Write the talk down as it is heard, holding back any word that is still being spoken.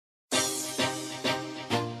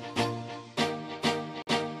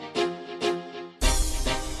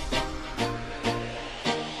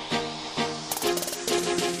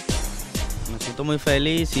siento muy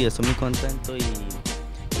feliz y estoy muy contento y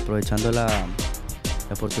aprovechando la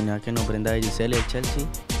oportunidad que nos brinda Digicel y el Chelsea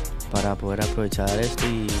para poder aprovechar esto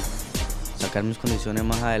y sacar mis condiciones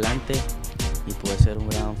más adelante y poder ser un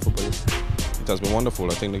gran futbolista. It has been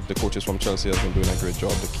wonderful. I think the coaches from Chelsea have been doing a great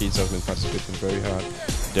job. The kids have been participating very hard.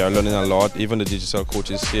 They are learning a lot. Even the Digicel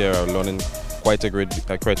coaches here are learning quite a great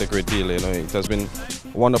deal. You know, it has been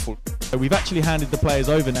wonderful. We've actually handed the players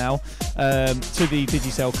over now to the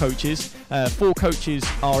Digicel coaches. 4 coaches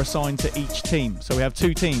are assigned to each team. So we have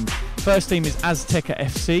 2 teams. First team is Azteca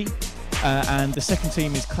FC and the second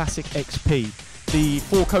team is Classic XP. The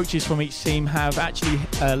 4 coaches from each team have actually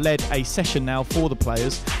led a session now for the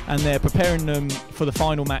players, and they're preparing them for the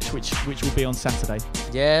final match, which will be on Saturday.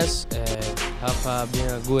 Yes, have been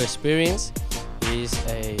a good experience. It's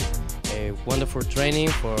a wonderful training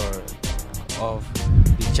of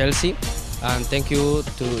the Chelsea, and thank you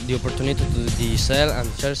to the opportunity to the Digicel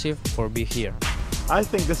and Chelsea for being here. I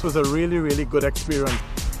think this was a really good experience.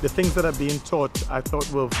 The things that are being taught I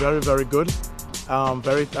thought were very good.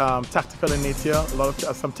 Very tactical in nature, a lot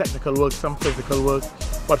of some technical work, some physical work.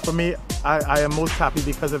 But for me, I am most happy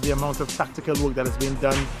because of the amount of tactical work that has been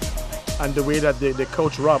done and the way that the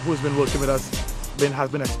coach Rob, who's been working with us, has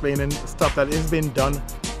been explaining stuff that is being done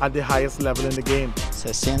at the highest level in the game.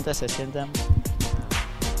 Se siente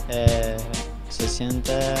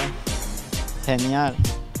genial,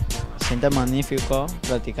 se siente magnífico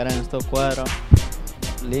practicar en estos cuadros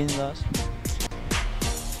lindos.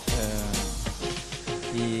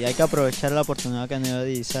 Y hay que aprovechar la oportunidad que nos dio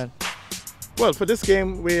Digicel. Well, for this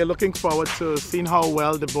game, we're looking forward to seeing how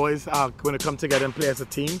well the boys are going to come together and play as a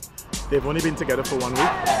team. They've only been together for 1 week,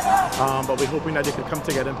 but we're hoping that they can come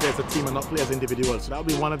together and play as a team and not play as individuals. So that'll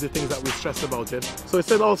be one of the things that we stress about it. So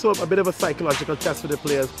it's also a bit of a psychological test for the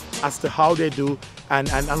players as to how they do,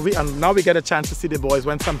 and now we get a chance to see the boys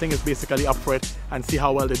when something is basically up for it and see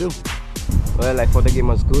how well they do. Well, I thought the game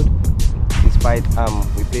was good. Despite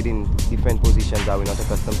we played in different positions that we're not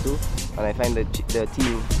accustomed to, and I find that the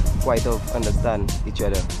team quite understand each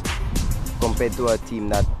other compared to a team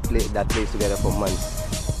that plays together for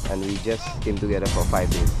months, and we just came together for 5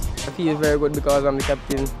 days. I feel very good because I'm the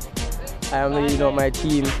captain. I am leading out my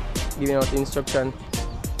team, giving out instruction,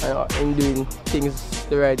 and in doing things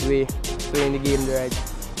the right way, playing the game the right,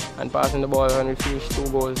 and passing the ball, and we finished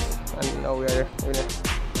 2 goals, and now we are winning.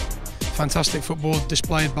 Fantastic football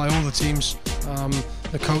displayed by all the teams.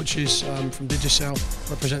 The coaches from Digicel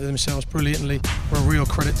represented themselves brilliantly. Were a real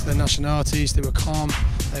credit to their nationalities. They were calm,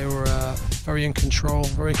 they were very in control,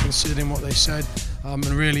 very considered in what they said, and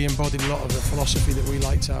really embodied a lot of the philosophy that we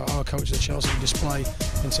liked our coaches at Chelsea display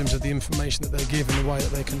in terms of the information that they give and the way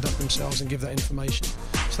that they conduct themselves and give that information.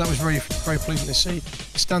 So that was very pleasing to see.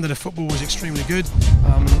 The standard of football was extremely good.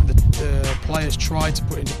 The players tried to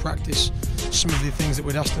put into practice some of the things that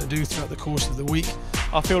we'd asked them to do throughout the course of the week.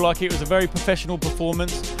 I feel like it was a very professional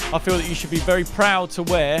performance. I feel that you should be very proud to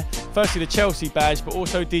wear, firstly the Chelsea badge, but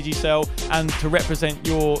also Digicel, and to represent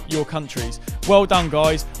your countries. Well done,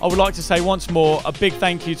 guys. I would like to say once more a big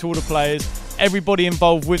thank you to all the players, everybody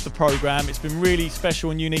involved with the programme. It's been really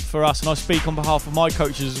special and unique for us, and I speak on behalf of my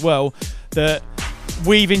coaches as well, that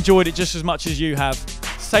we've enjoyed it just as much as you have.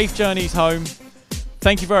 Safe journeys home.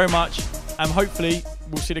 Thank you very much, and hopefully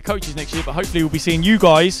we'll see the coaches next year, but hopefully we'll be seeing you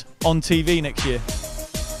guys on TV next year.